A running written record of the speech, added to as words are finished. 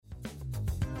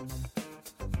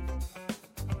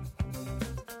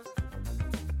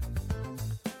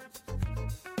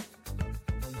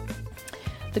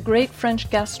The great French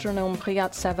gastronome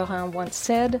Brillat-Savarin once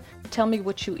said, "Tell me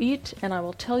what you eat, and I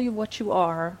will tell you what you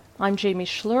are." I'm Jamie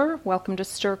Schler. Welcome to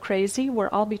Stir Crazy,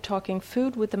 where I'll be talking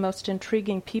food with the most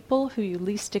intriguing people who you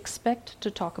least expect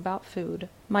to talk about food.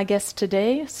 My guest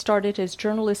today started his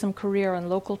journalism career on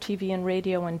local TV and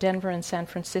radio in Denver and San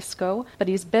Francisco, but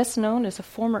he's best known as a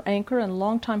former anchor and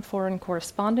longtime foreign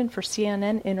correspondent for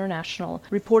CNN International,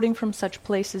 reporting from such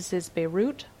places as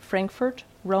Beirut, Frankfurt,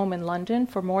 Rome, and London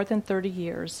for more than 30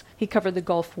 years. He covered the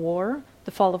Gulf War,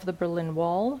 the fall of the Berlin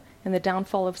Wall, and the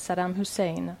downfall of Saddam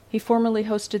Hussein. He formerly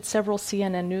hosted several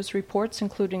CNN news reports,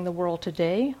 including The World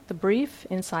Today, The Brief,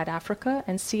 Inside Africa,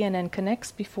 and CNN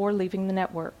Connects before leaving the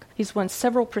network. He's won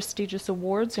several prestigious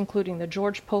awards, including the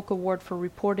George Polk Award for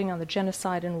reporting on the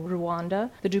genocide in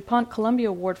Rwanda, the DuPont Columbia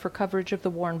Award for coverage of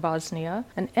the war in Bosnia,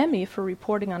 an Emmy for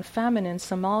reporting on famine in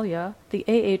Somalia, the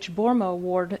A.H. Borma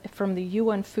Award from the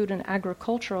UN Food and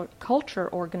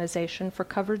Agriculture Organization for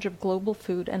coverage of global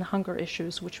food and hunger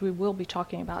issues, which we will be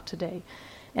talking about today.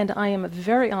 And I am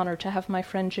very honored to have my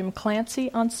friend Jim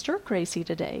Clancy on Stir Crazy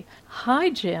today. Hi,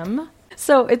 Jim.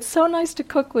 So it's so nice to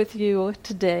cook with you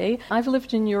today. I've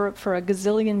lived in Europe for a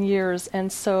gazillion years,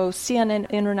 and so CNN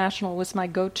International was my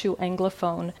go-to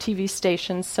Anglophone TV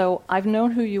station. So I've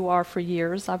known who you are for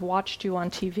years. I've watched you on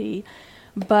TV.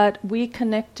 But we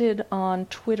connected on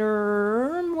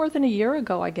Twitter more than a year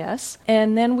ago, I guess.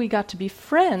 And then we got to be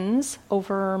friends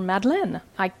over Madeleine.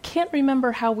 I can't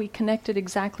remember how we connected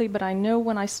exactly, but I know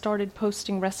when I started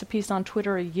posting recipes on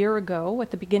Twitter a year ago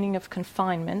at the beginning of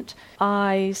confinement,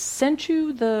 I sent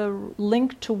you the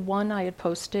link to one I had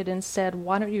posted and said,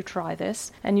 why don't you try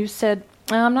this? And you said,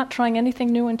 I'm not trying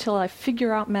anything new until I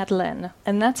figure out Madeleine.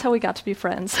 And that's how we got to be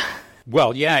friends.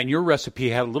 Well, yeah, and your recipe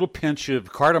had a little pinch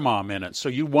of cardamom in it, so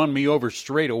you won me over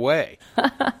straight away.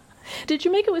 Did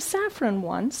you make it with saffron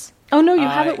once? Oh, no, you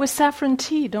have it with saffron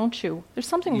tea, don't you? There's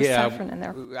something with saffron in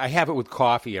there. I have it with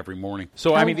coffee every morning.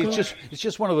 So, I mean, it's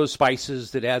just one of those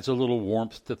spices that adds a little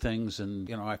warmth to things, and,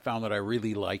 you know, I found that I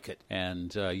really like it.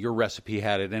 And your recipe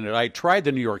had it in it. I tried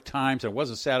the New York Times. I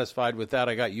wasn't satisfied with that.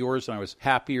 I got yours, and I was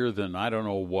happier than I don't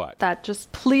know what. That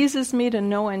just pleases me to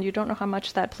no end. You don't know how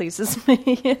much that pleases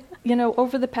me. You know,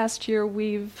 over the past year,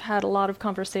 we've had a lot of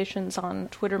conversations on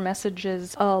Twitter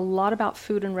messages, a lot about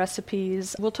food and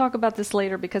recipes. We'll talk about this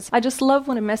later because I just love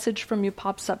when a message from you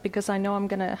pops up because I know I'm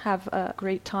going to have a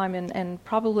great time and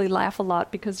probably laugh a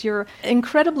lot because you're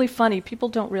incredibly funny. People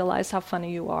don't realize how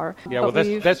funny you are. Yeah, well,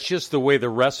 that's just the way the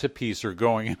recipes are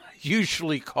going. I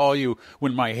usually call you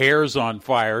when my hair's on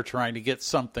fire trying to get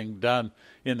something done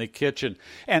in the kitchen.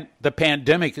 And the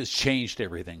pandemic has changed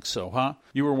everything. So,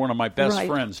 you were one of my best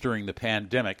friends during the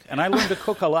pandemic. And I learned to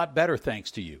cook a lot better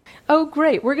thanks to you. Oh,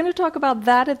 great. We're going to talk about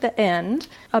that at the end,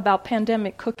 about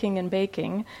pandemic cooking and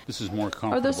baking. This is more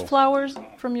comfortable. Are those flowers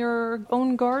from your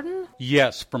own garden?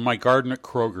 Yes, from my garden at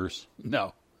Kroger's.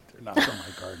 No, they're not from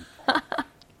my garden.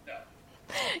 No.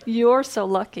 You're so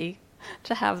lucky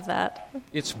to have that.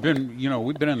 It's been,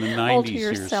 we've been in the 90s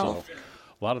here, so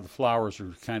a lot of the flowers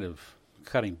are kind of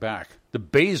cutting back. The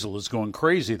basil is going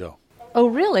crazy, though. Oh,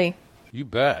 really? You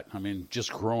bet. I mean,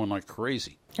 just growing like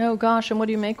crazy. Oh, gosh. And what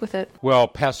do you make with it? Well,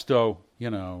 pesto,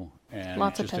 and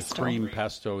lots just of pesto. A cream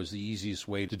pesto is the easiest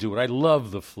way to do it. I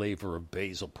love the flavor of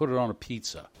basil. Put it on a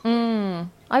pizza.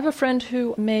 I have a friend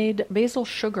who made basil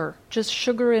sugar, just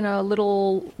sugar in a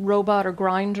little robot or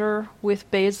grinder with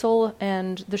basil,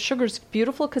 and the sugar's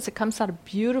beautiful because it comes out a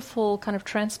beautiful kind of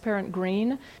transparent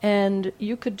green, and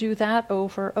you could do that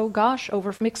over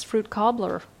mixed fruit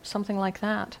cobbler, something like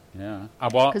that. Yeah.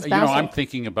 Well, I'm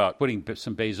thinking about putting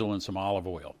some basil in some olive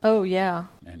oil. Oh, yeah.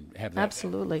 And have that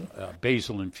absolutely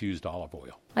basil-infused olive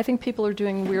oil. I think people are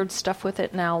doing weird stuff with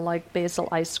it now, like basil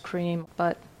ice cream,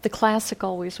 but the classic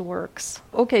always works.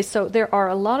 Okay, so there are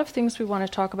a lot of things we want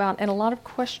to talk about and a lot of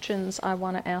questions I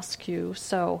want to ask you.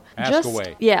 So ask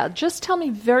away. Yeah, just tell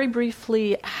me very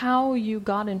briefly how you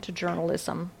got into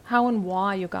journalism, how and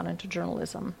why you got into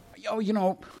journalism.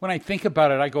 Oh, when I think about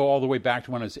it, I go all the way back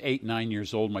to when I was 8, 9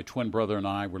 years old. My twin brother and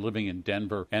I were living in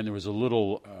Denver, and there was a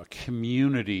little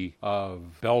community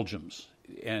of Belgians.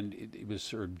 And it was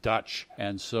sort of Dutch.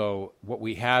 And so what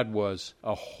we had was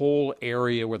a whole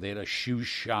area where they had a shoe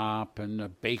shop and a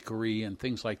bakery and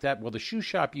things like that. Well, the shoe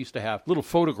shop used to have little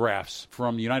photographs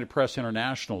from United Press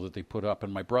International that they put up.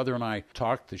 And my brother and I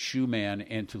talked the shoe man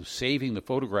into saving the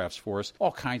photographs for us.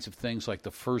 All kinds of things like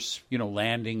the first,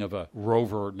 landing of a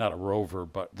rover, not a rover,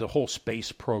 but the whole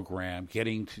space program,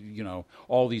 getting to,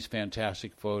 all these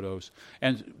fantastic photos.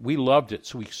 And we loved it.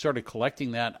 So we started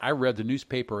collecting that. I read the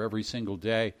newspaper every single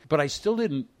day. But I still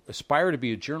didn't aspire to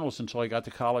be a journalist until I got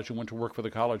to college and went to work for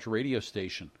the college radio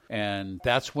station. And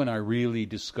that's when I really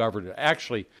discovered it.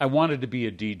 Actually, I wanted to be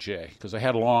a DJ because I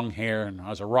had long hair and I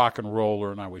was a rock and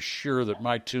roller and I was sure that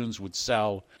my tunes would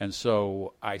sell. And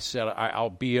so I said, I'll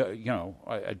be a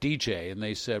DJ. And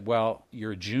they said, well,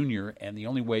 you're a junior and the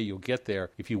only way you'll get there,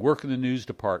 if you work in the news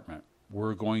department,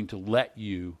 we're going to let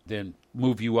you then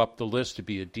move you up the list to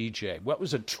be a DJ. What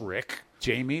was a trick,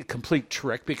 Jamie? A complete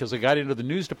trick, because I got into the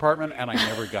news department and I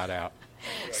never got out.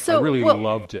 I really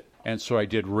loved it. And so I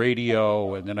did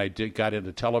radio, and then I got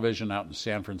into television out in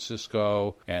San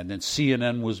Francisco, and then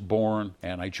CNN was born,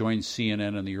 and I joined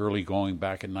CNN in the early going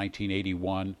back in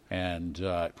 1981, and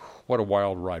what a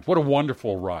wild ride. What a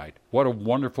wonderful ride. What a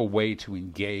wonderful way to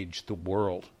engage the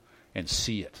world and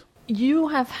see it. You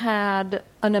have had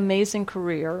an amazing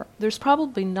career. There's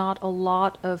probably not a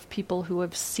lot of people who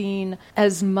have seen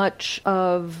as much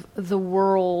of the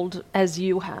world as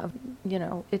you have. You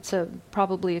know, it's a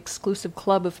probably exclusive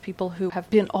club of people who have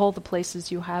been all the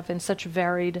places you have in such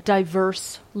varied,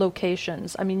 diverse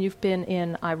locations. I mean, you've been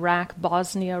in Iraq,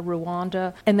 Bosnia,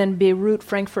 Rwanda, and then Beirut,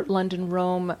 Frankfurt, London,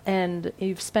 Rome, and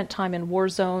you've spent time in war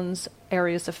zones,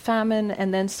 areas of famine,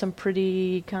 and then some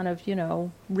pretty kind of,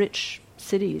 rich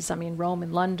cities, Rome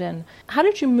and London. How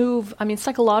did you move,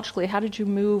 psychologically, how did you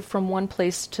move from one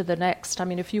place to the next?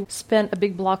 If you spent a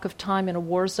big block of time in a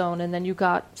war zone and then you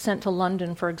got sent to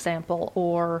London, for example,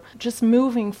 or just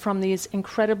moving from these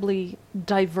incredibly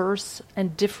diverse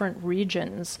and different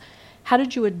regions, how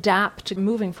did you adapt to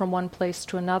moving from one place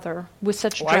to another with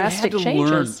such drastic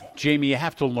changes? Jamie, you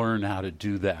have to learn how to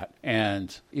do that.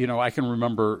 And, I can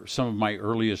remember some of my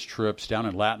earliest trips down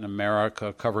in Latin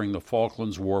America covering the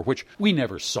Falklands War, which we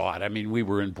never saw it. We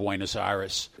were in Buenos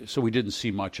Aires, so we didn't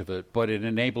see much of it. But it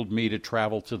enabled me to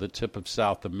travel to the tip of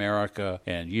South America.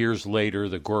 And years later,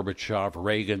 the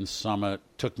Gorbachev-Reagan summit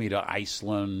took me to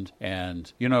Iceland.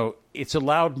 And, it's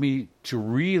allowed me to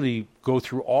really go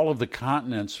through all of the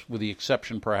continents, with the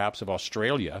exception perhaps of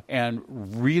Australia, and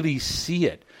really see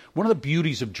it. One of the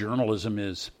beauties of journalism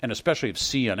is, and especially of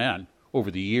CNN over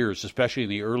the years, especially in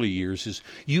the early years, is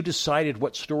you decided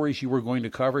what stories you were going to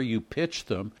cover, you pitched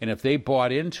them, and if they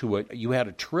bought into it, you had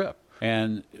a trip.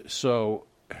 And so,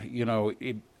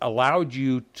 it allowed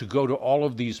you to go to all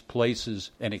of these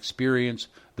places and experience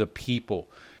the people.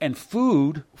 And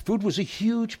food was a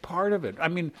huge part of it.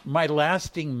 My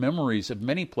lasting memories of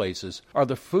many places are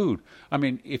the food.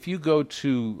 If you go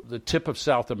to the tip of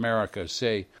South America,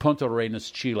 say Punta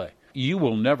Arenas, Chile, you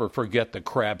will never forget the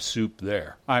crab soup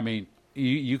there.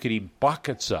 You could eat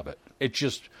buckets of it. It's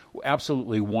just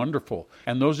absolutely wonderful.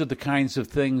 And those are the kinds of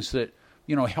things that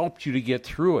helped you to get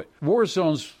through it. War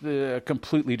zones, a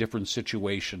completely different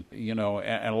situation, and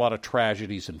a lot of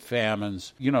tragedies and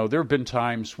famines. There have been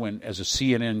times when, as a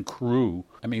CNN crew,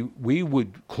 we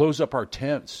would close up our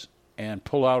tents and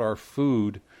pull out our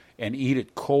food and eat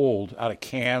it cold out of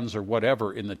cans or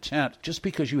whatever in the tent, just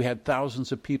because you had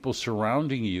thousands of people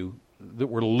surrounding you that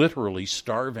were literally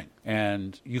starving.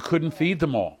 And you couldn't feed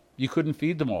them all.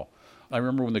 I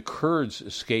remember when the Kurds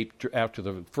escaped after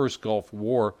the first Gulf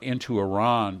War into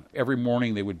Iran, every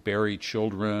morning they would bury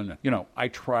children. I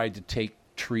tried to take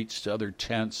treats to other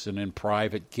tents and in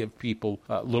private give people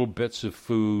little bits of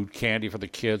food, candy for the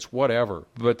kids, whatever.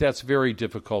 But that's very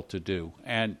difficult to do.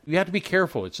 And you have to be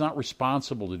careful. It's not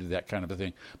responsible to do that kind of a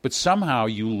thing. But somehow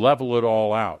you level it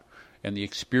all out, and the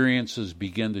experiences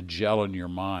begin to gel in your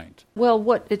mind. Well,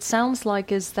 what it sounds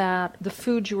like is that the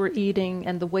food you were eating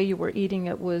and the way you were eating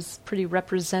it was pretty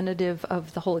representative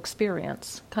of the whole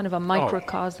experience, kind of a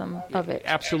microcosm of it.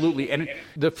 Absolutely. And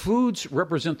the foods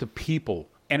represent the people.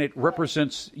 And it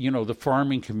represents, the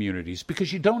farming communities,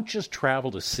 because you don't just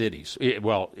travel to cities.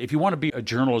 If you want to be a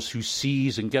journalist who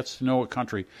sees and gets to know a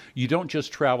country, you don't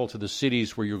just travel to the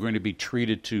cities where you're going to be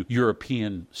treated to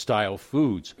European-style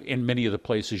foods. In many of the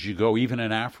places you go, even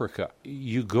in Africa,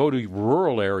 you go to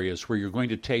rural areas where you're going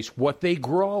to taste what they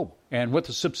grow and what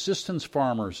the subsistence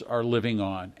farmers are living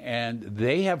on. And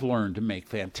they have learned to make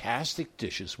fantastic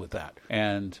dishes with that.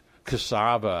 And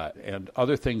cassava and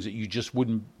other things that you just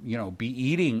wouldn't, be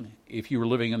eating if you were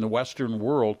living in the Western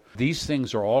world. These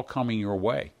things are all coming your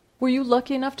way. Were you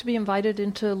lucky enough to be invited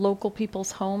into local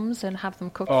people's homes and have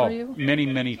them cook for you? Many,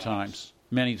 many times.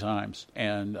 Many times.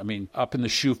 And up in the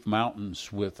Shuf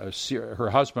Mountains with her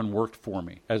husband worked for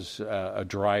me as a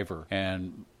driver.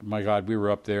 And my God, we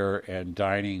were up there and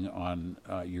dining on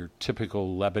your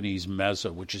typical Lebanese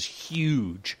mezza, which is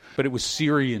huge, but it was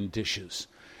Syrian dishes.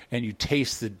 and you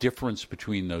taste the difference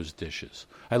between those dishes.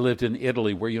 I lived in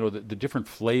Italy where, the different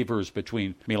flavors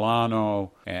between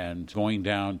Milano and going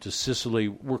down to Sicily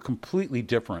were completely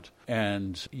different.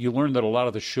 And you learn that a lot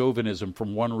of the chauvinism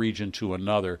from one region to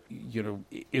another,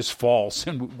 is false.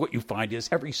 And what you find is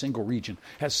every single region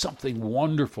has something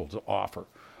wonderful to offer.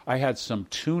 I had some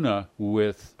tuna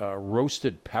with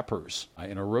roasted peppers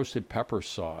in a roasted pepper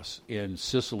sauce in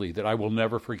Sicily that I will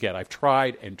never forget. I've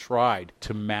tried and tried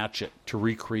to match it, to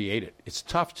recreate it. It's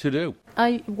tough to do.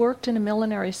 I worked in a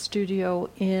millinery studio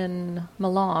in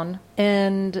Milan,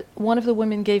 and one of the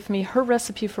women gave me her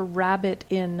recipe for rabbit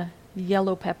in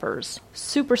yellow peppers.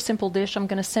 Super simple dish. I'm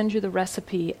going to send you the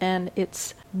recipe, and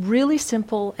it's really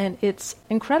simple, and it's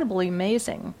incredibly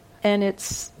amazing. And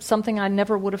it's something I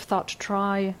never would have thought to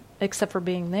try except for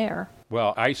being there.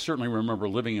 Well, I certainly remember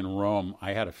living in Rome.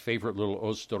 I had a favorite little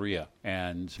osteria,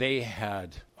 and they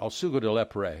had al sugo de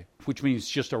lepre, which means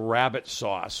just a rabbit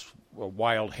sauce, a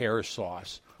wild hare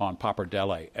sauce on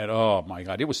pappardelle. And oh my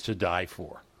God, it was to die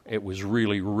for. It was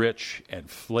really rich and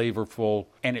flavorful,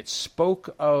 and it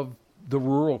spoke of the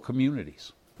rural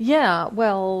communities. Yeah,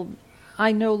 well,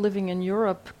 I know living in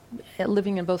Europe,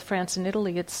 living in both France and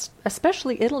Italy,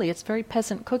 especially Italy, it's very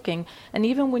peasant cooking. And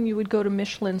even when you would go to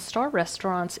Michelin star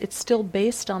restaurants, it's still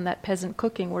based on that peasant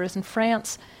cooking. Whereas in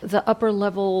France, the upper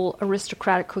level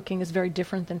aristocratic cooking is very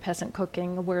different than peasant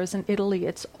cooking. Whereas in Italy,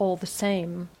 it's all the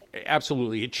same.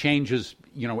 Absolutely. It changes,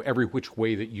 every which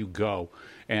way that you go.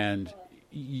 And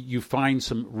you find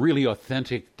some really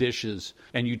authentic dishes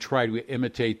and you try to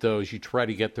imitate those. You try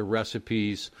to get the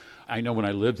recipes. I know when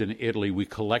I lived in Italy, we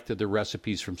collected the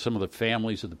recipes from some of the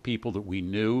families of the people that we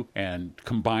knew and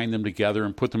combined them together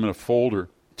and put them in a folder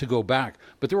to go back.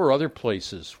 But there were other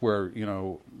places where,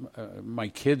 my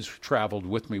kids traveled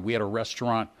with me. We had a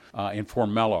restaurant in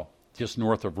Formello, just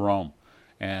north of Rome,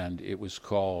 and it was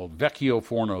called Vecchio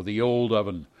Forno, the old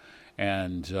oven.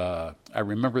 And I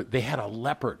remember they had a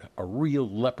leopard, a real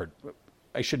leopard.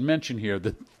 I should mention here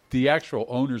that the actual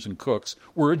owners and cooks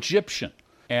were Egyptian.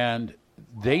 And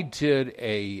they did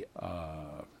I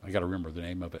got to remember the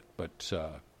name of it, but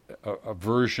a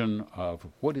version of,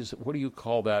 what do you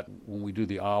call that when we do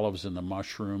the olives and the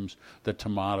mushrooms, the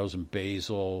tomatoes and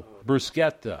basil?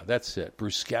 Bruschetta, that's it,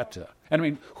 bruschetta. And I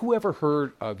mean, who ever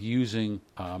heard of using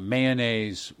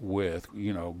mayonnaise with,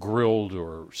 grilled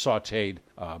or sautéed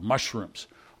mushrooms?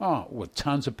 Oh, with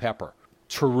tons of pepper.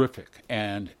 Terrific.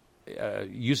 And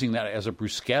using that as a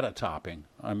bruschetta topping,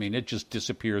 I mean, it just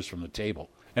disappears from the table.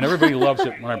 And everybody loves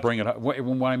it when I bring it up.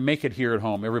 When I make it here at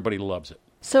home, everybody loves it.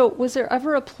 So was there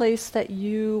ever a place that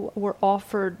you were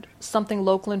offered something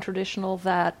local and traditional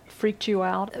that freaked you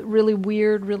out? Really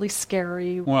weird, really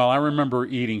scary? Well, I remember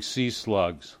eating sea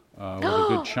slugs with a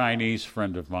good Chinese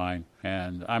friend of mine.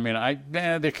 And, I mean,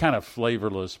 they're kind of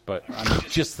flavorless, but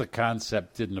just the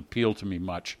concept didn't appeal to me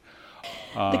much.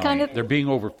 They're being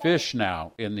overfished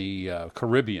now in the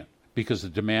Caribbean, because the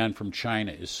demand from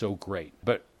China is so great.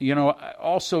 But,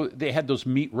 also they had those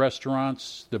meat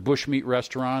restaurants, the bush meat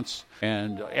restaurants,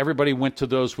 and everybody went to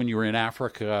those when you were in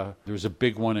Africa. There was a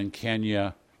big one in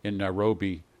Kenya, in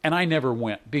Nairobi. And I never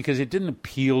went because it didn't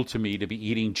appeal to me to be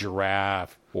eating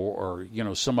giraffe or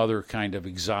some other kind of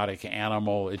exotic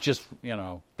animal. It just,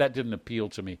 that didn't appeal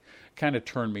to me. Kind of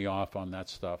turned me off on that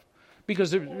stuff.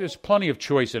 Because there's plenty of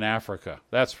choice in Africa,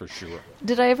 that's for sure.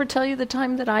 Did I ever tell you the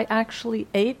time that I actually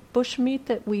ate bushmeat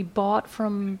that we bought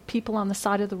from people on the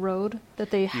side of the road that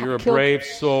they You're killed? A brave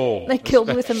soul. They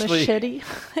killed with a machete.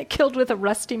 They killed with a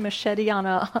rusty machete on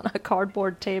a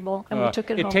cardboard table, and we took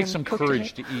it home. It takes some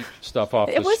courage to eat stuff off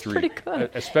the street. It was pretty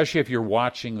good. Especially if you're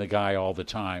watching the guy all the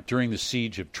time. During the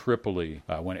siege of Tripoli,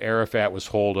 when Arafat was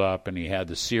holed up and he had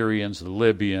the Syrians, the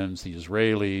Libyans, the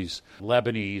Israelis,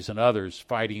 Lebanese, and others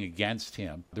fighting against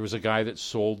him. There was a guy that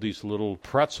sold these little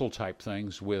pretzel-type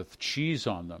things with cheese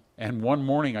on them. And one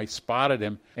morning I spotted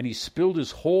him, and he spilled his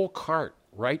whole cart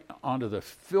right onto the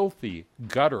filthy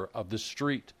gutter of the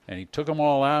street. And he took them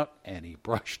all out, and he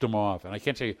brushed them off. And I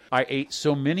can't tell you, I ate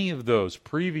so many of those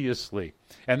previously.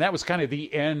 And that was kind of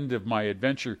the end of my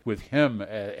adventure with him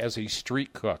as a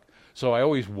street cook. So I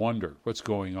always wonder what's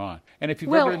going on. And if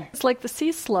you've ever... it's like the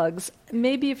sea slugs.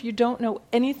 Maybe if you don't know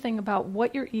anything about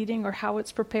what you're eating or how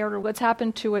it's prepared or what's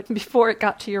happened to it before it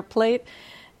got to your plate,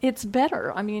 it's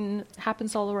better. I mean, it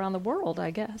happens all around the world,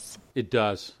 I guess. It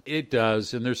does. It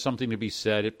does. And there's something to be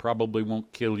said. It probably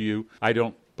won't kill you. I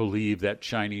don't believe that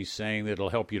Chinese saying that it'll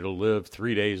help you to live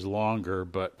 3 days longer,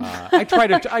 but I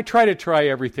try to try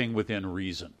everything within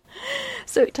reason.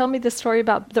 So tell me the story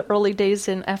about the early days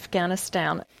in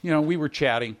Afghanistan. We were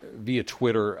chatting via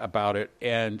Twitter about it,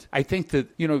 and I think that,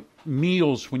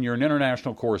 meals, when you're an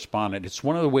international correspondent, it's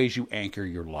one of the ways you anchor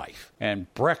your life.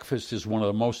 And breakfast is one of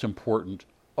the most important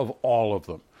of all of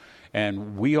them.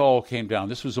 And we all came down.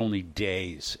 This was only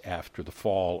days after the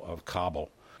fall of Kabul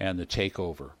and the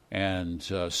takeover. And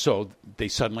so they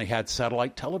suddenly had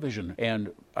satellite television.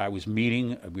 And I was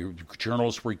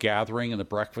journalists were gathering in the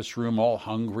breakfast room, all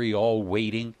hungry, all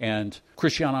waiting. And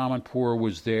Christiane Amanpour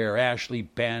was there. Ashley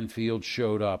Banfield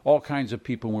showed up. All kinds of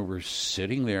people. We were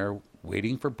sitting there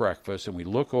waiting for breakfast, and we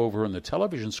look over on the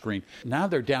television screen. Now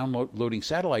they're downloading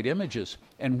satellite images.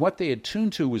 And what they had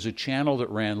tuned to was a channel that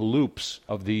ran loops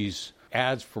of these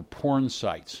ads for porn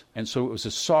sites. And so it was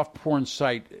a soft porn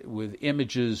site with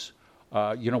images,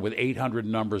 with 800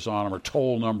 numbers on them or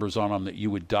toll numbers on them that you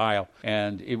would dial.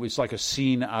 And it was like a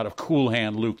scene out of Cool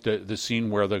Hand Luke, the scene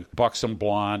where the buxom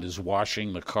blonde is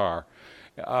washing the car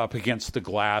up against the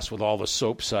glass with all the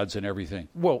soap suds and everything.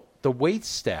 Well, the wait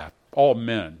staff, all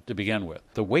men to begin with,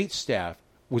 the wait staff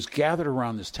was gathered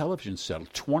around this television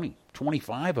set, 20,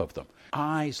 25 of them,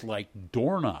 eyes like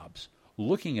doorknobs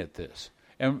looking at this.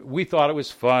 And we thought it was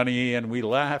funny, and we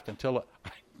laughed until I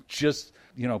just,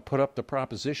 put up the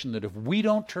proposition that if we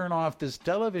don't turn off this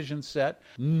television set,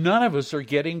 none of us are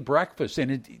getting breakfast.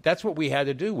 And that's what we had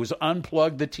to do, was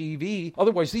unplug the TV.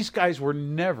 Otherwise, these guys were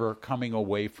never coming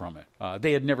away from it.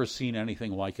 They had never seen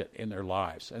anything like it in their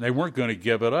lives. And they weren't going to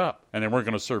give it up. And they weren't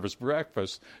going to serve us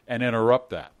breakfast and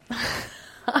interrupt that.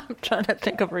 I'm trying to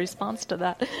think of a response to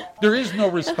that. There is no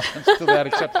response to that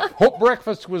except hope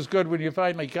breakfast was good when you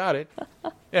finally got it.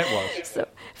 It was. So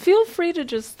feel free to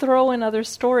just throw in other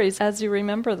stories as you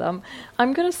remember them.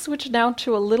 I'm going to switch now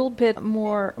to a little bit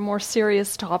more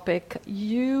serious topic.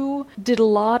 You did a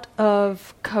lot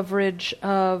of coverage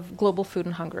of global food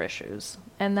and hunger issues.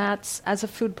 And that's, as a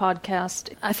food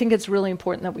podcast, I think it's really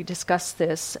important that we discuss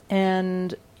this.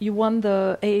 And you won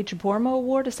the A.H. Bormo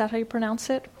Award. Is that how you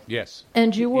pronounce it? Yes.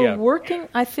 And you were working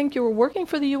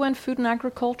for the UN Food and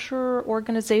Agriculture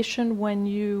Organization when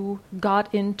you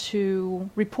got into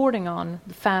reporting on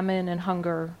famine and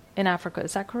hunger in Africa.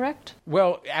 Is that correct?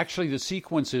 Well, actually, the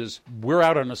sequence is we're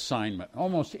out on assignment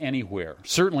almost anywhere,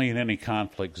 certainly in any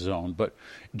conflict zone, but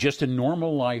just in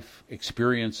normal life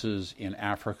experiences in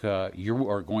Africa, you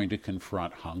are going to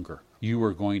confront hunger. You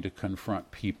are going to confront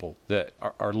people that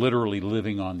are literally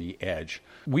living on the edge.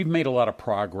 We've made a lot of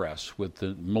progress with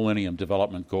the Millennium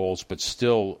Development Goals, but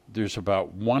still there's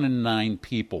about 1 in 9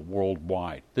 people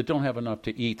worldwide that don't have enough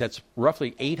to eat. That's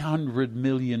roughly 800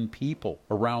 million people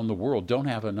around the world don't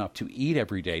have enough to eat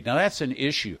every day. Now that's an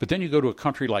issue. But then you go to a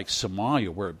country like Somalia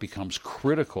where it becomes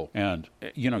critical. And,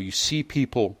 you see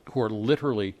people who are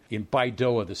literally in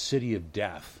Baidoa, the city of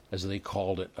death, as they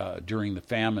called it during the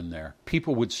famine there.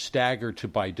 People would stagger to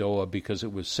Baidoa because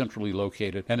it was centrally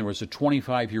located. And there was a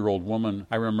 25-year-old woman,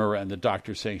 I remember, and the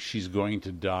doctor saying, she's going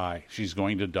to die. She's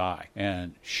going to die.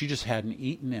 And she just hadn't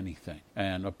eaten anything.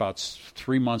 And about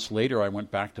 3 months later, I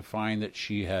went back to find that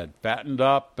she had fattened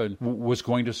up and was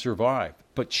going to survive.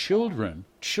 But children,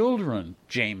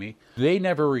 Jamie, they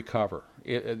never recover.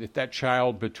 If that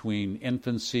child between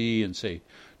infancy and, say,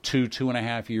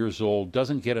 2.5 years old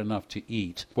doesn't get enough to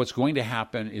eat, what's going to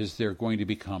happen is they're going to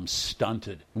become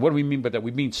stunted. What do we mean by that?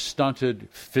 We mean stunted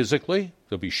physically.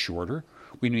 They'll be shorter.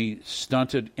 We mean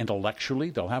stunted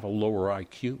intellectually. They'll have a lower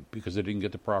IQ because they didn't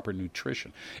get the proper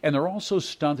nutrition. And they're also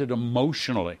stunted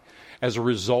emotionally as a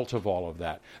result of all of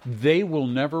that. They will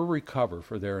never recover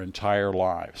for their entire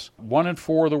lives. 1 in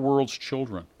 4 of the world's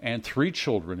children and 3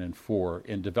 children in 4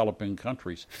 in developing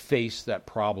countries face that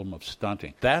problem of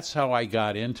stunting. That's how I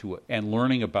got into it and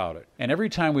learning about it. And every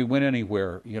time we went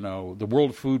anywhere, the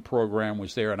World Food Program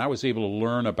was there and I was able to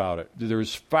learn about it.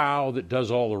 There's FAO that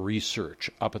does all the research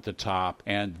up at the top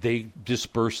and they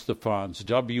disperse the funds.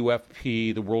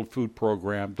 WFP, the World Food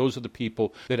Program, those are the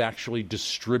people that actually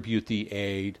distribute the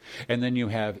aid. And then you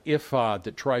have IFAD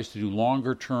that tries to do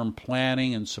longer-term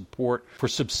planning and support for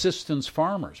subsistence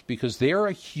farmers because they're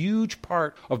a huge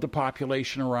part of the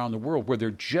population around the world where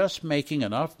they're just making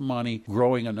enough money,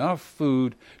 growing enough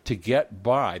food to get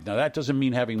by. Now, that doesn't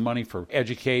mean having money for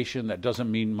education. That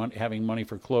doesn't mean having money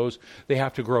for clothes. They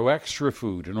have to grow extra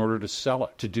food in order to sell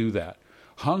it, to do that.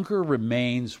 Hunger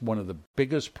remains one of the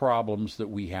biggest problems that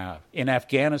we have. In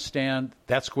Afghanistan,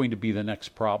 that's going to be the next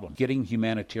problem, getting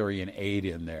humanitarian aid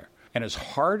in there. And as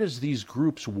hard as these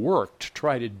groups work to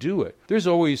try to do it, there's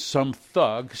always some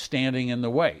thug standing in the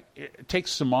way. Take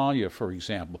Somalia, for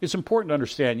example. It's important to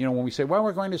understand, when we say, well,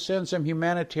 we're going to send some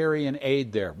humanitarian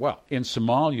aid there. Well, in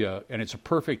Somalia, and it's a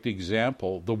perfect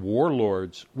example, the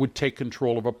warlords would take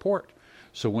control of a port.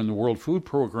 So when the World Food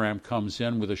Program comes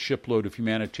in with a shipload of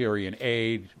humanitarian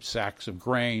aid, sacks of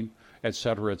grain, et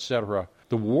cetera,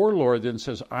 the warlord then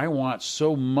says, I want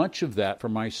so much of that for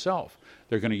myself.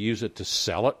 They're going to use it to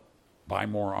sell it, buy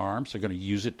more arms. They're going to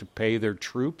use it to pay their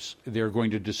troops. They're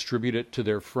going to distribute it to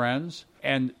their friends.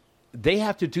 And they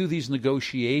have to do these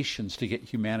negotiations to get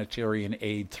humanitarian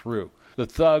aid through. The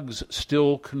thugs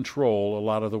still control a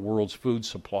lot of the world's food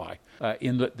supply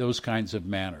in those kinds of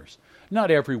manners. Not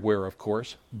everywhere, of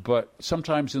course, but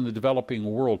sometimes in the developing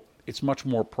world, it's much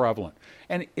more prevalent.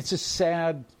 And it's a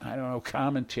sad,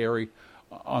 commentary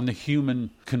on the human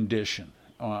condition,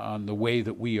 on the way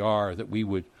that we are, that we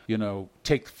would,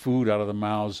 take food out of the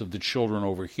mouths of the children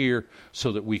over here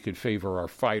so that we could favor our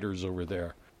fighters over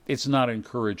there. It's not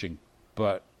encouraging,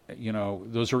 but,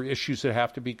 those are issues that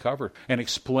have to be covered and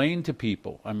explain to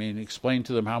people. Explain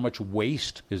to them how much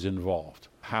waste is involved.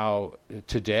 How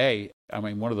today,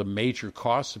 one of the major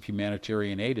costs of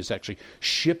humanitarian aid is actually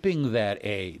shipping that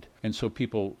aid. And so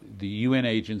people, the UN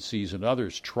agencies and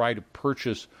others, try to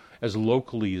purchase as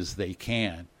locally as they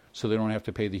can so they don't have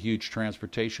to pay the huge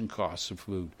transportation costs of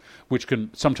food, which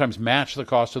can sometimes match the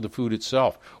cost of the food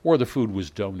itself, or the food was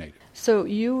donated. So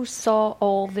you saw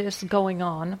all this going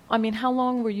on. How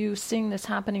long were you seeing this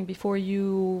happening before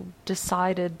you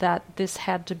decided that this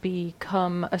had to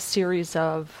become a series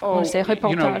of,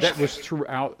 reportages? That was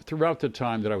throughout the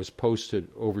time that I was posted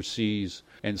overseas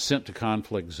and sent to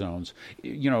conflict zones.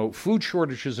 Food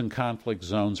shortages in conflict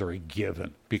zones are a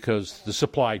given because the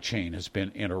supply chain has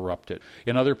been interrupted.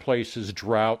 In other places,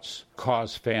 droughts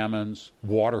cause famines,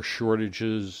 water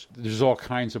shortages. There's all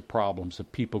kinds of problems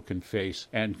that people can face,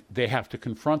 and they have to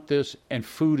confront this, and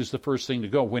food is the first thing to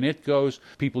go. When it goes,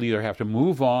 people either have to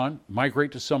move on,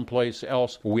 migrate to someplace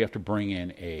else, or we have to bring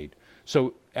in aid.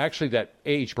 So actually that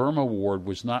Burma Award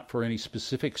was not for any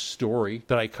specific story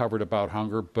that I covered about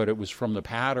hunger, but it was from the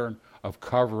pattern of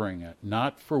covering it,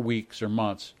 not for weeks or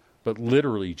months, but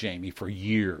literally, Jamie, for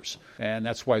years. And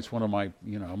that's why it's one of my,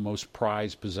 most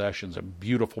prized possessions, a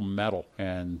beautiful medal.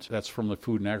 And that's from the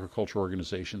Food and Agriculture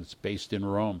Organization that's based in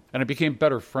Rome. And I became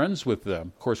better friends with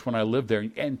them, of course, when I lived there.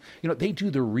 And, they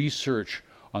do the research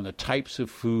on the types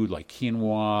of food like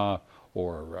quinoa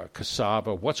or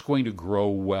cassava, what's going to grow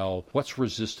well, what's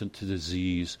resistant to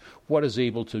disease, what is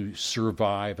able to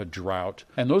survive a drought.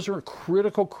 And those are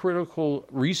critical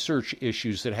research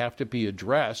issues that have to be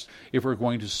addressed if we're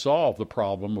going to solve the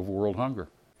problem of world hunger.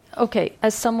 Okay,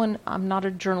 as someone, I'm not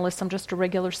a journalist, I'm just a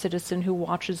regular citizen who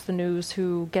watches the news,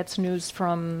 who gets news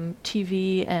from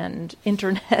TV and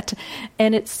internet,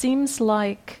 and it seems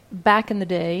like back in the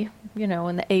day, in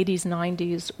the 80s,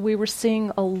 90s, we were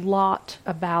seeing a lot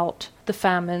about the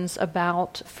famines,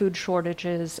 about food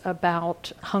shortages,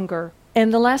 about hunger.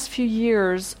 In the last few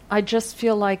years, I just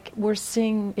feel like we're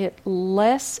seeing it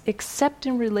less, except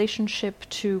in relationship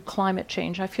to climate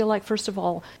change. I feel like, first of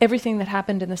all, everything that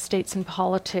happened in the States in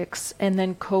politics and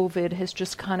then COVID has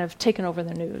just kind of taken over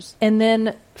the news. And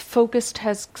then focus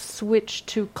has switched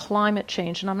to climate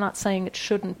change. And I'm not saying it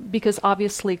shouldn't, because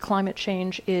obviously climate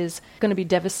change is going to be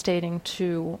devastating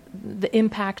to the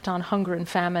impact on hunger and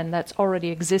famine that's already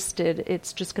existed.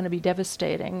 It's just going to be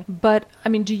devastating. But,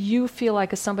 do you feel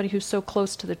like, as somebody who's so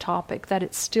close to the topic, that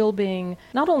it's still being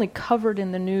not only covered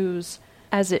in the news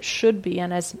as it should be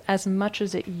and as much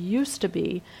as it used to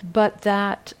be, but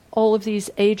that all of these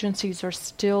agencies are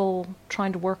still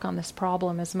trying to work on this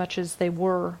problem as much as they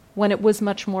were when it was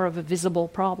much more of a visible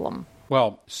problem?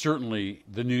 Well, certainly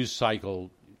the news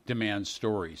cycle demands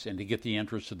stories, and to get the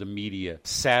interest of the media,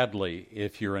 sadly,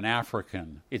 if you're an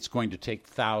African, it's going to take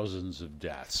thousands of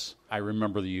deaths. I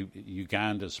remember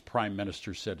Uganda's prime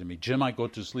minister said to me, Jim, I go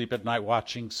to sleep at night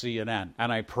watching CNN,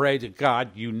 and I pray to God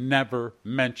you never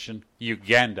mention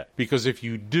Uganda, because if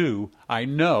you do, I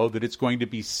know that it's going to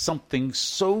be something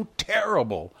so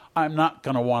terrible, I'm not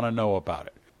going to want to know about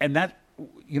it. And that,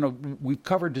 we've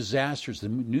covered disasters. The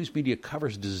news media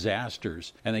covers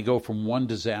disasters, and they go from one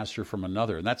disaster from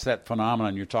another. And that's that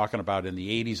phenomenon you're talking about in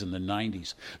the 80s and the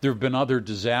 90s. There have been other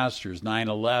disasters,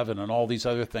 9/11 and all these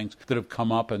other things that have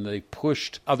come up, and they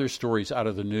pushed other stories out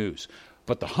of the news.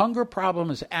 But the hunger problem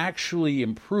has actually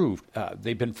improved.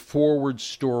 They've been forward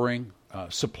storing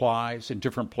supplies in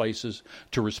different places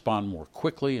to respond more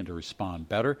quickly and to respond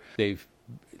better. They've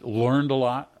learned a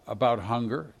lot about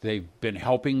hunger. They've been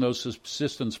helping those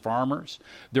subsistence farmers.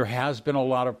 There has been a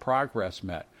lot of progress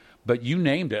met. But you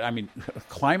named it. I mean,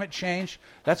 climate change,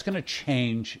 that's going to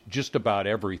change just about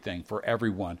everything for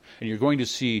everyone. And you're going to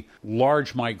see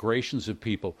large migrations of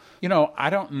people. I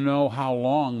don't know how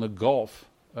long the Gulf,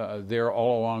 there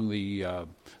all along the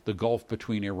Gulf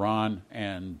between Iran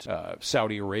and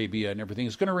Saudi Arabia and everything,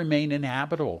 is going to remain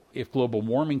inhabitable if global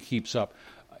warming keeps up.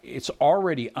 It's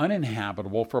already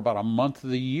uninhabitable for about a month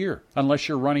of the year, unless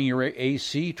you're running your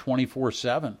AC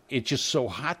 24/7. It's just so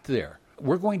hot there.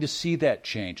 We're going to see that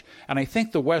change. And I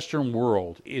think the Western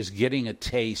world is getting a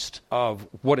taste of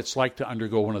what it's like to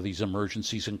undergo one of these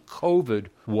emergencies, and COVID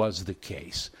was the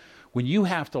case. When you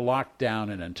have to lock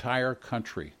down an entire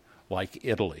country like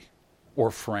Italy or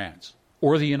France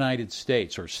or the United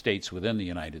States or states within the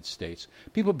United States,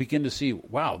 people begin to see,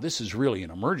 wow, this is really an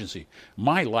emergency.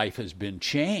 My life has been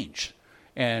changed.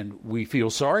 And we feel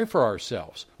sorry for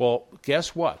ourselves. Well,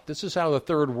 guess what? This is how the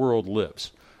third world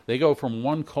lives. They go from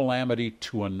one calamity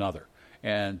to another,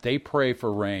 and they pray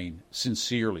for rain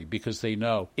sincerely because they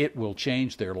know it will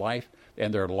change their life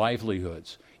and their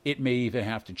livelihoods. It may even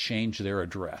have to change their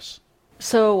address.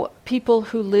 So people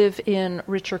who live in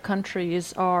richer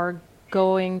countries are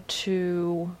going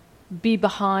to be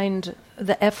behind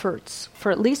the efforts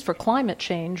for at least for climate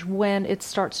change when it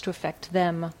starts to affect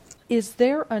them. Is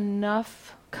there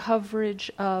enough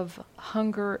coverage of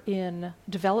hunger in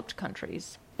developed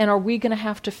countries? And are we going to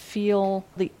have to feel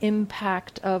the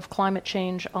impact of climate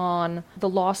change on the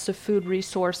loss of food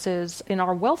resources in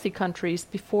our wealthy countries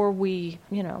before we,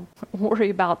 worry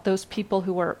about those people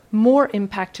who are more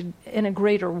impacted in a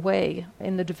greater way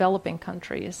in the developing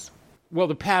countries? Well,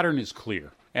 the pattern is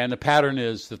clear. And the pattern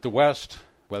is that the West,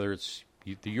 whether it's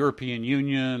the European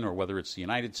Union or whether it's the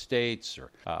United States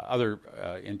or other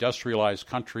industrialized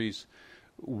countries,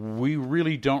 we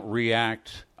really don't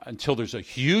react until there's a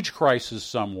huge crisis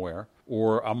somewhere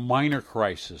or a minor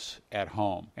crisis at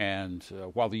home. And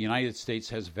while the United States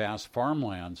has vast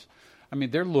farmlands,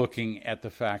 they're looking at the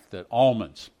fact that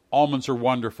almonds are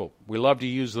wonderful. We love to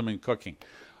use them in cooking.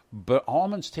 But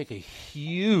almonds take a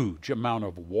huge amount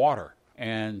of water,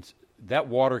 and that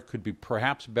water could be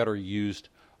perhaps better used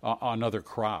on other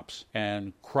crops.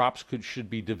 And crops should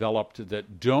be developed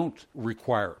that don't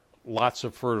require lots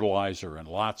of fertilizer and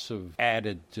lots of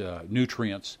added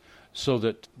nutrients so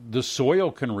that the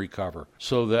soil can recover,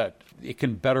 so that it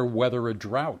can better weather a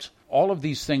drought. All of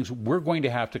these things we're going to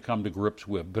have to come to grips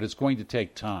with, but it's going to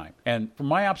take time. And from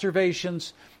my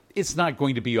observations, it's not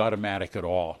going to be automatic at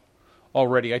all.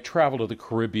 Already, I travel to the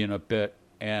Caribbean a bit,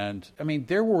 and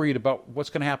they're worried about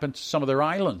what's going to happen to some of their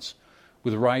islands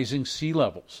with rising sea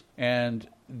levels. And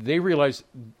they realize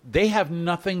they have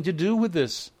nothing to do with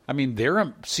this. Their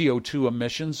CO2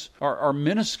 emissions are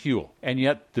minuscule, and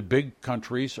yet the big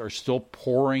countries are still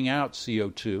pouring out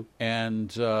CO2,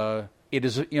 and it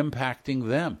is impacting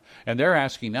them. And they're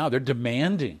asking now, they're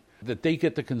demanding that they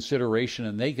get the consideration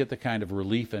and they get the kind of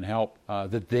relief and help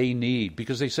that they need,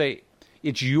 because they say,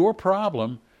 it's your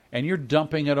problem, and you're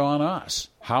dumping it on us.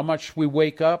 How much we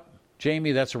wake up?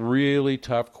 Jamie, that's a really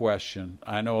tough question.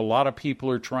 I know a lot of people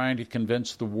are trying to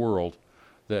convince the world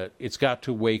that it's got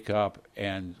to wake up,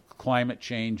 and climate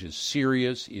change is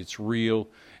serious, it's real,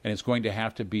 and it's going to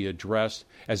have to be addressed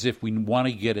as if we want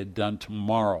to get it done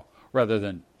tomorrow, rather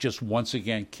than just once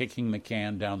again kicking the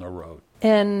can down the road.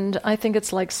 And I think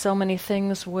it's like so many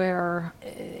things where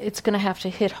it's going to have to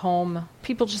hit home.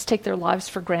 People just take their lives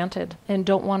for granted and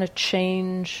don't want to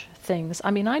change things.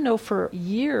 I know for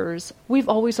years, we've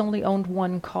always only owned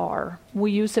one car.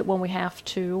 We use it when we have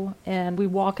to, and we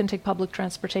walk and take public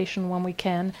transportation when we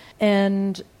can.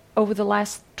 And over the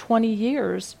last 20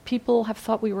 years, people have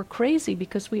thought we were crazy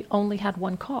because we only had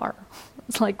one car.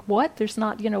 It's like, what? There's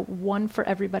not, one for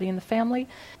everybody in the family?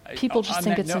 People just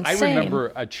think it's insane. I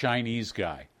remember a Chinese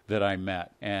guy that I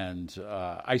met, and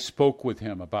I spoke with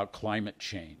him about climate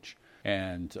change.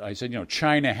 And I said,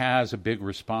 China has a big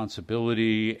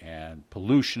responsibility, and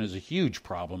pollution is a huge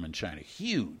problem in China.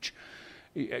 Huge.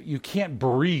 You can't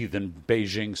breathe in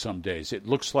Beijing some days. It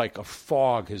looks like a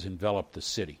fog has enveloped the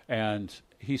city. And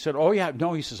he said, oh, yeah,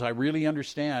 no, he says, I really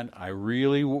understand.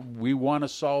 We want to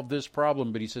solve this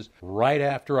problem. But he says, right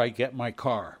after I get my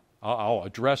car, I'll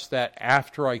address that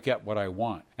after I get what I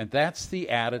want. And that's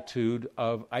the attitude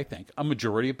of, I think, a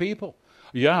majority of people.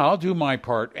 Yeah, I'll do my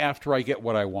part after I get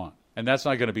what I want. And that's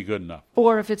not going to be good enough.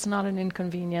 Or if it's not an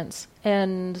inconvenience.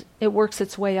 And it works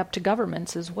its way up to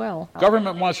governments as well.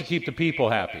 Government wants to keep the people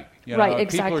happy. Right,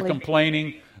 exactly. People are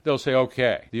complaining. They'll say,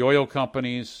 okay, the oil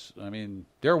companies,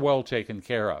 they're well taken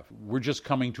care of. We're just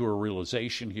coming to a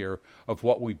realization here of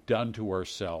what we've done to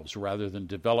ourselves rather than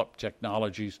develop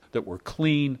technologies that were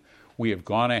clean, We have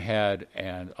gone ahead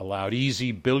and allowed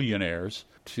easy billionaires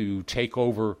to take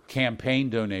over campaign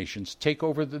donations, take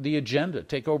over the agenda,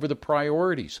 take over the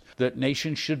priorities that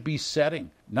nations should be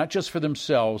setting, not just for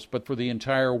themselves, but for the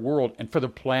entire world and for the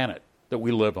planet that we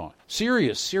live on.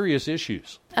 Serious, serious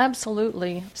issues.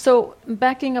 Absolutely. So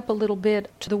backing up a little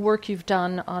bit to the work you've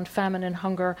done on famine and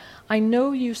hunger, I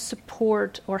know you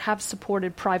support or have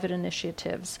supported private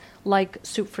initiatives like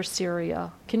Soup for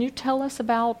Syria. Can you tell us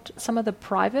about some of the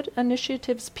private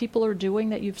initiatives people are doing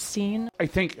that you've seen? I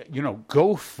think,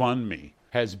 GoFundMe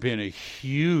has been a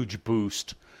huge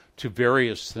boost to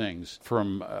various things,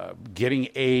 from getting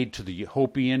aid to the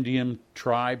Hopi Indian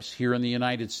tribes here in the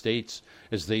United States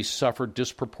as they suffered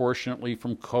disproportionately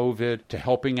from COVID, to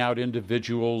helping out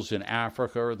individuals in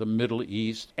Africa or the Middle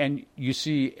East. And you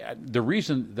see, the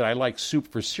reason that I like Soup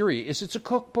for Syria is it's a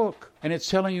cookbook, and it's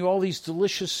telling you all these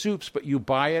delicious soups, but you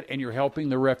buy it and you're helping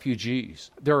the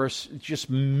refugees. There are just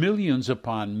millions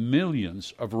upon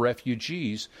millions of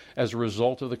refugees as a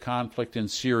result of the conflict in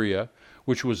Syria,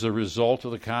 which was a result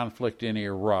of the conflict in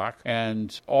Iraq.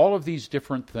 And all of these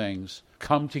different things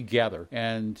come together.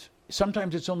 And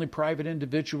sometimes it's only private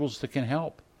individuals that can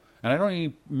help. And I don't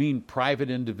even mean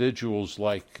private individuals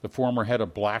like the former head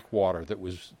of Blackwater that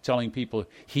was telling people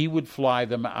he would fly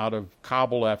them out of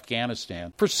Kabul,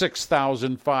 Afghanistan for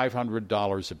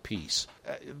 $6,500 apiece.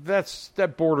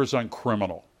 That borders on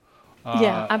criminal.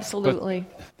 Yeah, absolutely.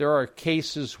 But there are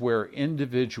cases where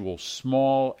individual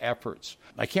small efforts,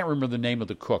 I can't remember the name of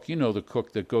the cook. You know, the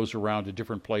cook that goes around to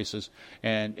different places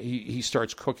and he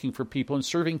starts cooking for people and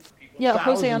serving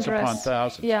thousands upon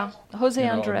thousands. Yeah, Jose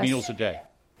Andres. Meals a day.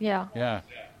 Yeah. Yeah.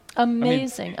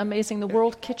 Amazing. The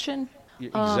World Kitchen.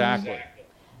 Exactly.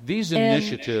 These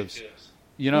initiatives,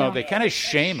 they kind of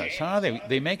shame us, huh?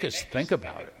 They make us think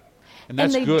about it. And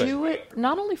that's good. And they do it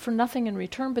not only for nothing in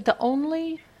return, but the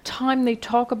only time they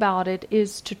talk about it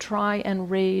is to try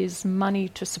and raise money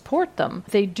to support them.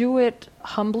 They do it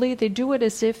humbly. They do it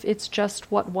as if it's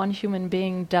just what one human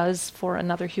being does for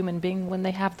another human being when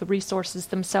they have the resources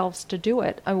themselves to do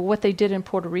it. What they did in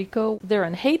Puerto Rico, they're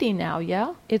in Haiti now,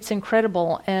 yeah? It's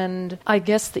incredible. And I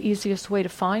guess the easiest way to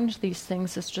find these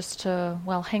things is just to,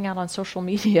 hang out on social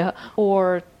media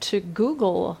or to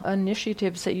Google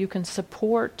initiatives that you can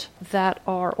support that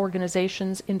are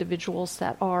organizations, individuals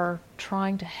that are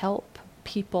trying to help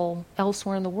people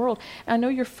elsewhere in the world. I know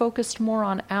you're focused more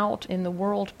on out in the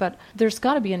world, but there's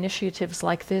got to be initiatives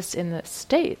like this in the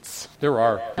States. There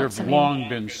are. There have long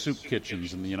been soup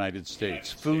kitchens in the United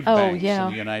States, food banks in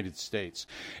the United States.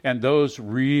 And those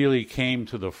really came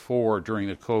to the fore during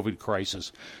the COVID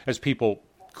crisis as people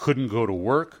couldn't go to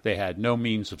work. They had no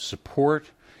means of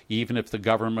support. Even if the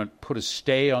government put a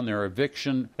stay on their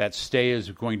eviction, that stay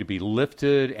is going to be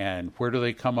lifted, and where do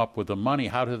they come up with the money?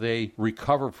 How do they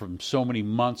recover from so many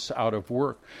months out of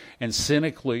work? And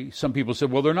cynically, some people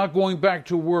said, well, they're not going back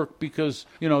to work because,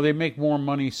 they make more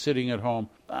money sitting at home.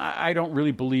 I don't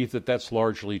really believe that that's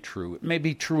largely true. It may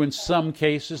be true in some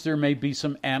cases. There may be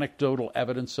some anecdotal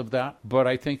evidence of that. But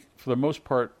I think for the most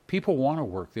part, people want to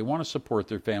work. They want to support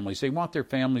their families. They want their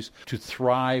families to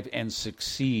thrive and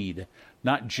succeed,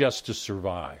 not just to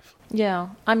survive. Yeah.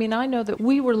 I know that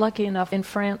we were lucky enough in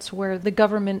France where the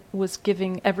government was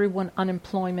giving everyone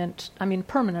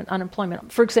permanent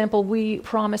unemployment. For example, we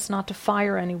promised not to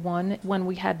fire anyone when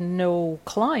we had no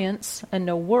clients and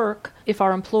no work if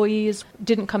our employees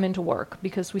didn't come into work,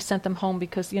 because we sent them home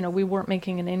because, we weren't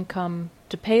making an income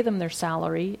to pay them their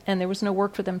salary, and there was no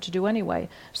work for them to do anyway.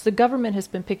 So the government has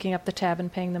been picking up the tab and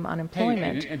paying them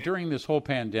unemployment. Hey, and during this whole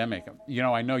pandemic,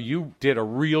 I know you did a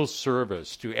real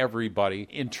service to everybody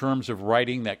in terms of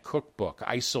writing that cookbook,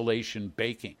 Isolation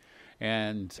Baking,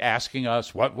 and asking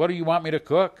us, what do you want me to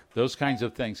cook? Those kinds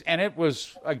of things. And it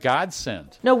was a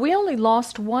godsend. No, we only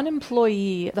lost one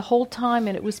employee the whole time,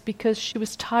 and it was because she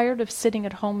was tired of sitting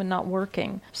at home and not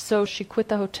working. So she quit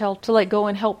the hotel to go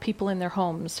and help people in their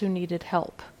homes who needed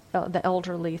help, the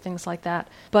elderly, things like that.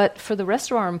 But for the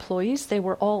rest of our employees, they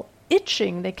were all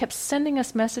itching. They kept sending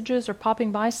us messages or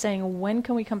popping by saying, when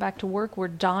can we come back to work? We're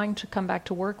dying to come back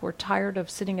to work. We're tired of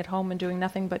sitting at home and doing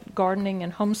nothing but gardening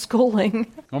and homeschooling.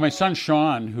 Well, my son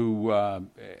Sean, who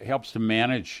helps to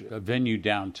manage a venue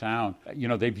downtown,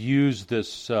 they've used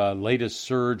this latest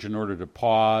surge in order to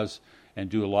pause and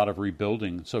do a lot of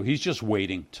rebuilding. So he's just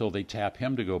waiting till they tap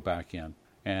him to go back in.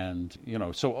 And,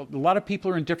 so a lot of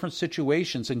people are in different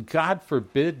situations. And God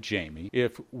forbid, Jamie,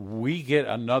 if we get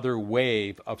another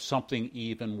wave of something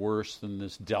even worse than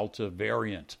this Delta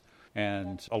variant.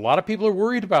 And a lot of people are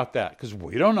worried about that because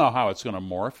we don't know how it's going to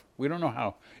morph. We don't know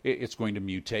how it's going to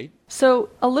mutate. So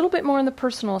a little bit more on the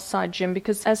personal side, Jim,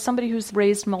 because as somebody who's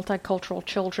raised multicultural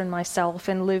children myself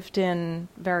and lived in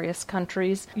various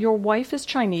countries, your wife is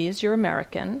Chinese, you're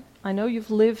American. I know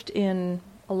you've lived in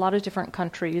a lot of different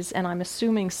countries, and I'm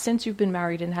assuming since you've been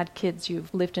married and had kids,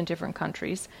 you've lived in different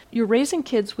countries. You're raising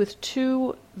kids with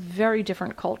two very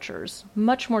different cultures,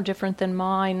 much more different than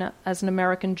mine as an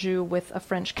American Jew with a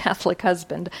French Catholic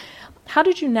husband. How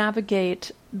did you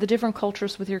navigate the different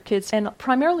cultures with your kids, and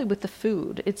primarily with the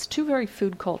food? It's two very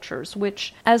food cultures,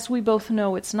 which, as we both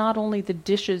know, it's not only the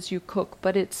dishes you cook,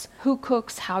 but it's who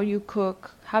cooks, how you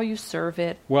serve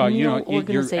it, well, meal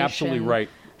you're absolutely right.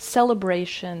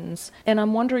 Celebrations. And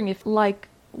I'm wondering if, like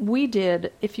we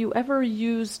did, if you ever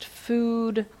used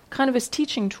food kind of as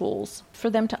teaching tools for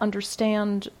them to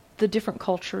understand the different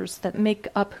cultures that make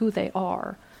up who they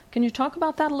are. Can you talk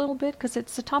about that a little bit? Because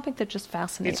it's a topic that just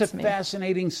fascinates me. It's a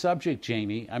fascinating subject,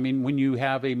 Jamie. I mean, when you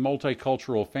have a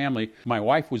multicultural family, my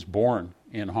wife was born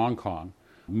in Hong Kong,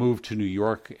 moved to New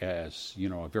York as,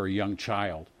 a very young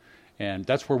child. And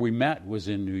that's where we met, was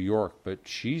in New York. But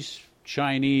she's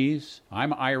Chinese,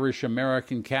 I'm Irish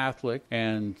American Catholic,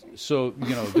 and so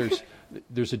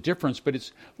there's a difference. But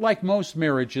it's like most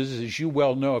marriages, as you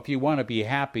well know. If you want to be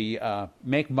happy,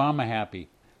 make mama happy.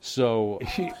 So,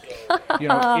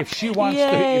 if she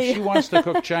wants to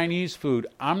cook Chinese food,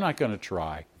 I'm not going to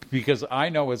try because I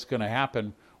know what's going to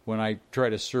happen when I try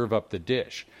to serve up the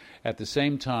dish. At the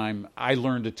same time, I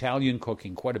learned Italian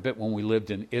cooking quite a bit when we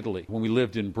lived in Italy. When we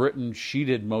lived in Britain, she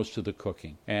did most of the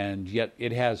cooking. And yet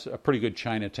it has a pretty good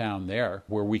Chinatown there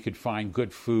where we could find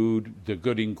good food, the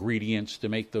good ingredients to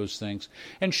make those things.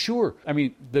 And sure, I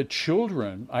mean, the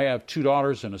children, I have 2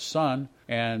 daughters and a son,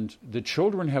 and the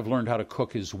children have learned how to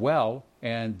cook as well,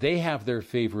 and they have their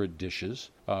favorite dishes.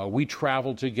 We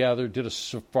traveled together, did a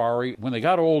safari. When they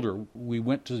got older, we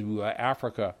went to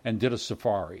Africa and did a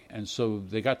safari. And so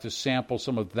they got to sample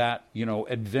some of that,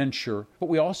 adventure. But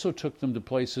we also took them to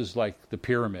places like the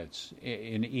pyramids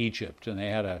in Egypt, and they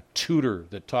had a tutor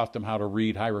that taught them how to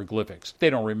read hieroglyphics. They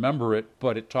don't remember it,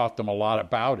 but it taught them a lot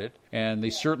about it. And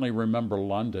they certainly remember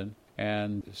London.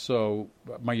 And so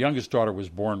my youngest daughter was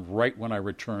born right when I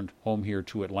returned home here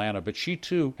to Atlanta, but she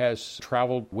too has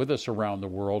traveled with us around the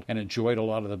world and enjoyed a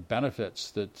lot of the benefits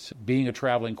that being a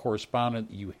traveling correspondent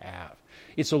you have.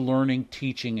 It's a learning,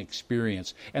 teaching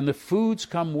experience. And the foods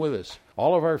come with us.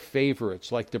 All of our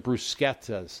favorites, like the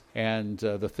bruschettas and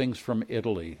the things from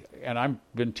Italy. And I've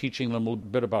been teaching them a little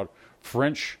bit about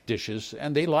French dishes,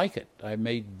 and they like it. I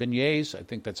made beignets, I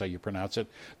think that's how you pronounce it,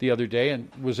 the other day, and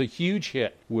it was a huge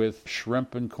hit with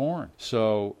shrimp and corn.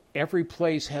 So every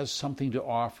place has something to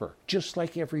offer, just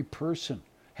like every person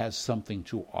has something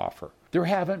to offer. There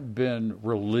haven't been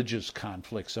religious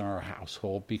conflicts in our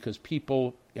household because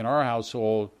people in our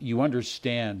household, you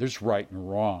understand there's right and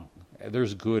wrong,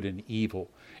 there's good and evil,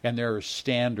 and there are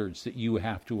standards that you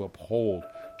have to uphold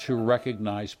to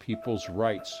recognize people's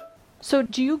rights. So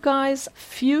do you guys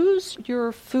fuse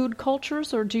your food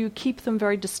cultures, or do you keep them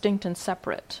very distinct and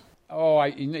separate?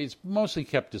 It's mostly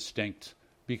kept distinct,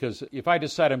 because if I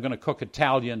decide I'm going to cook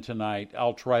Italian tonight,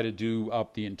 I'll try to do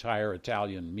up the entire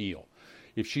Italian meal.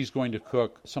 If she's going to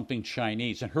cook something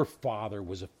Chinese, and her father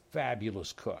was a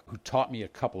fabulous cook who taught me a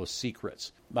couple of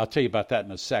secrets. I'll tell you about that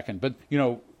in a second. But,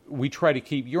 we try to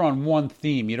keep, you're on one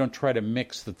theme. You don't try to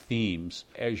mix the themes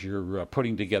as you're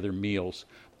putting together meals.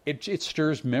 It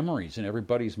stirs memories in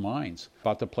everybody's minds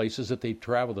about the places that they've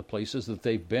traveled, the places that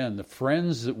they've been, the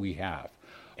friends that we have.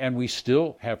 And we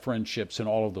still have friendships in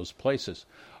all of those places.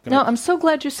 No, I'm so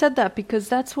glad you said that, because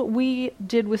that's what we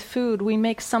did with food. We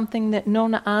make something that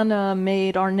Nonna Anna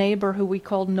made, our neighbor who we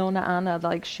called Nonna Anna,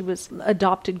 like she was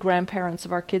adopted grandparents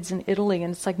of our kids in Italy.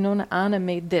 And it's like, Nonna Anna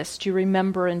made this. Do you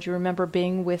remember? And do you remember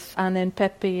being with Anna and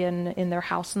Pepe in their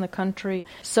house in the country?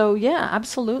 So, yeah,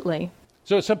 absolutely.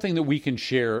 So it's something that we can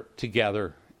share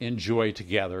together, enjoy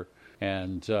together.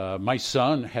 And my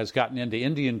son has gotten into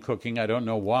Indian cooking. I don't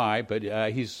know why, but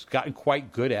he's gotten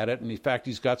quite good at it. And in fact,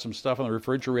 he's got some stuff on the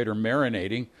refrigerator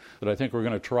marinating that I think we're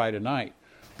going to try tonight.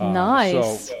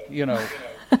 Nice.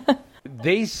 So,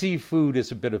 they see food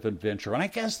as a bit of adventure. And I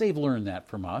guess they've learned that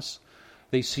from us.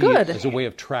 They see it as a way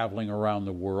of traveling around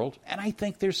the world. And I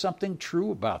think there's something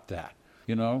true about that.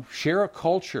 Share a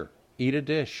culture, eat a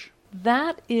dish.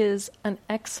 That is an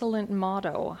excellent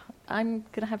motto. I'm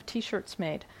going to have T-shirts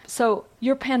made. So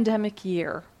your pandemic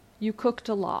year, you cooked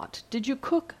a lot. Did you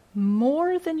cook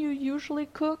more than you usually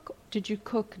cook? Did you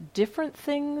cook different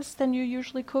things than you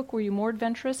usually cook? Were you more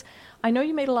adventurous? I know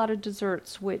you made a lot of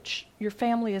desserts, which your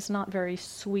family is not very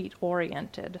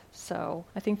sweet-oriented, so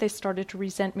I think they started to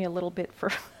resent me a little bit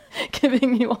for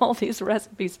giving you all these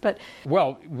recipes. But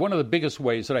well, one of the biggest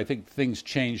ways that I think things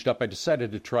changed up, I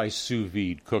decided to try sous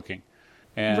vide cooking.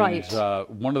 And right.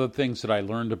 One of the things that I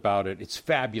learned about it, it's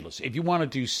fabulous. If you want to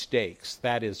do steaks,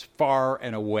 that is far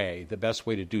and away the best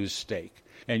way to do a steak.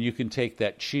 And you can take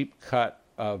that cheap cut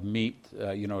of meat,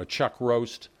 a chuck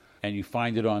roast, and you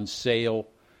find it on sale.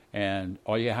 And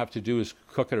all you have to do is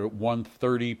cook it at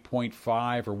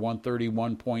 130.5 or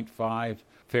 131.5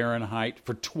 Fahrenheit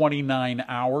for 29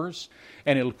 hours,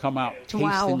 and it'll come out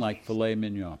tasting like filet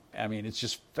mignon. I mean, it's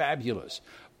just fabulous.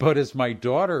 But as my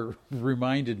daughter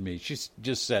reminded me, she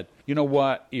just said, you know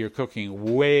what, you're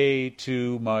cooking way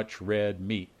too much red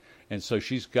meat. And so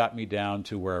she's got me down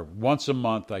to where once a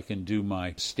month I can do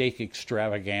my steak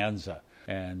extravaganza,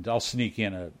 and I'll sneak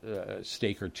in a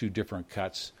steak or two different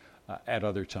cuts at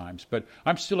other times. But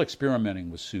I'm still experimenting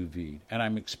with sous vide, and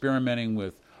I'm experimenting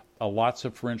with lots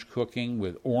of French cooking,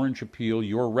 with Orange Appeal,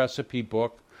 your recipe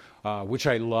book, which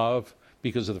I love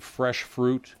because of the fresh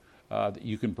fruit that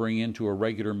you can bring into a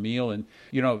regular meal. And,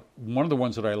 one of the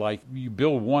ones that I like, you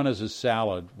build one as a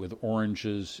salad with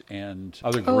oranges and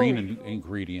other green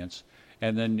ingredients.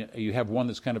 And then you have one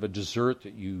that's kind of a dessert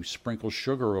that you sprinkle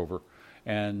sugar over.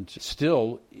 And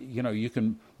still, you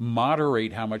can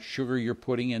moderate how much sugar you're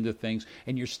putting into things,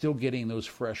 and you're still getting those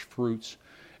fresh fruits.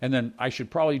 And then I should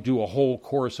probably do a whole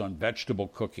course on vegetable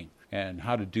cooking and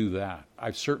how to do that.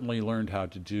 I've certainly learned how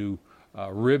to do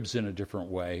ribs in a different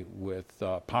way with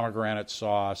pomegranate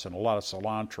sauce and a lot of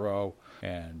cilantro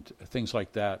and things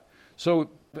like that. So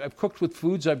I've cooked with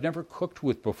foods I've never cooked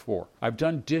with before. I've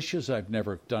done dishes I've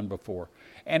never done before.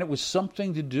 And it was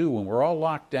something to do when we're all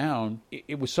locked down.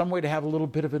 It was some way to have a little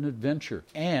bit of an adventure.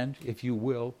 And, if you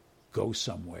will, go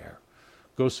somewhere.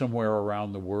 Go somewhere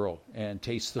around the world and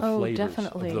taste the flavors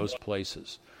definitely. of those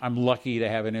places. I'm lucky to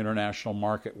have an international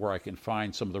market where I can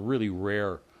find some of the really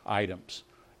rare items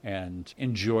and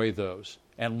enjoy those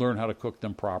and learn how to cook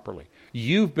them properly.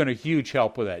 You've been a huge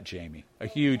help with that, Jamie. A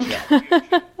huge help.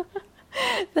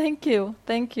 Thank you.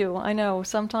 Thank you. I know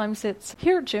sometimes it's,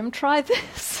 here, Jim, try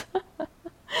this.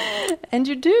 And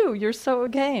you do. You're so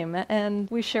game. And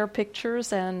we share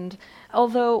pictures. And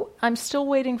although I'm still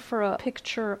waiting for a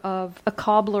picture of a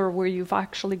cobbler where you've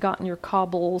actually gotten your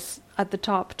cobbles at the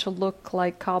top to look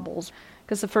like cobbles.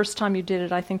 Because the first time you did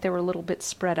it, I think they were a little bit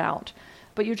spread out.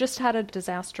 But you just had a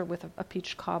disaster with a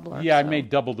peach cobbler. Yeah, so. I made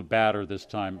double the batter this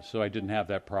time, so I didn't have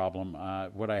that problem.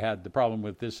 What I had the problem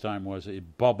with this time was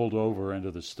it bubbled over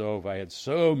into the stove. I had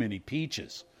so many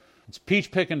peaches. It's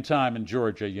peach picking time in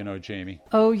Georgia, Jamie.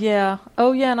 Oh, yeah.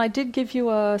 And I did give you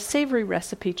a savory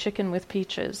recipe, chicken with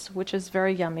peaches, which is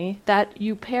very yummy, that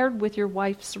you paired with your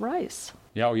wife's rice.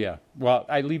 Yeah, oh, yeah. Well,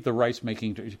 I leave the rice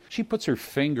making. She puts her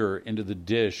finger into the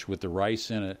dish with the rice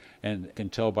in it and can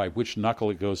tell by which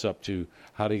knuckle it goes up to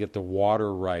how to get the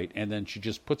water right. And then she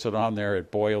just puts it on there.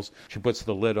 It boils. She puts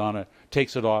the lid on it,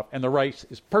 takes it off, and the rice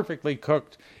is perfectly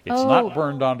cooked. It's not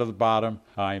burned onto the bottom.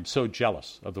 I am so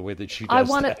jealous of the way that she does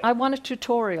that. I want a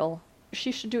tutorial.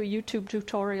 She should do a YouTube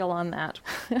tutorial on that.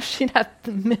 She'd have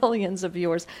millions of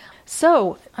viewers.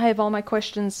 So, I have all my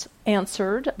questions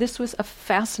answered. This was a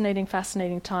fascinating,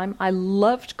 fascinating time. I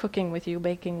loved cooking with you,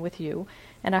 baking with you,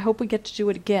 and I hope we get to do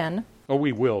it again. Oh,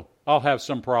 we will. I'll have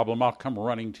some problem. I'll come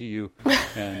running to you.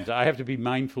 And I have to be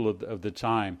mindful of the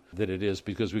time that it is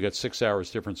because we got 6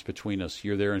 hours difference between us.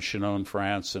 You're there in Chinon,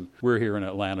 France, and we're here in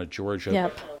Atlanta, Georgia.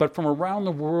 Yep. But from around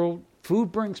the world,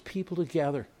 food brings people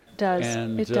together.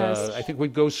 It does. I think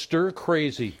we'd go stir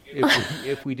crazy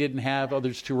if we didn't have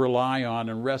others to rely on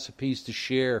and recipes to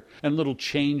share and little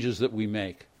changes that we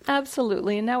make.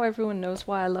 Absolutely. And now everyone knows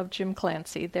why I love Jim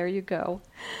Clancy. There you go.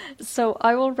 So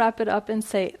I will wrap it up and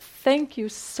say thank you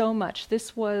so much.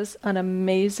 This was an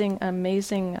amazing,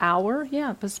 amazing hour.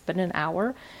 Yeah, it's been an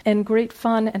hour. And great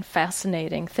fun and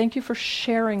fascinating. Thank you for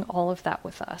sharing all of that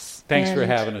with us. Thanks for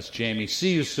having us, Jamie.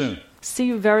 See you soon. See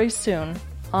you very soon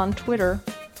on Twitter.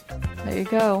 There you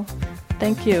go.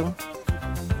 Thank you.